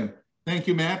again, thank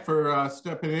you, Matt, for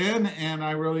stepping in, and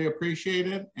I really appreciate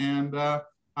it. And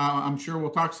I'm sure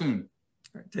we'll talk soon.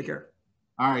 All right. Take care.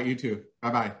 All right. You too.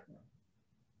 Bye-bye.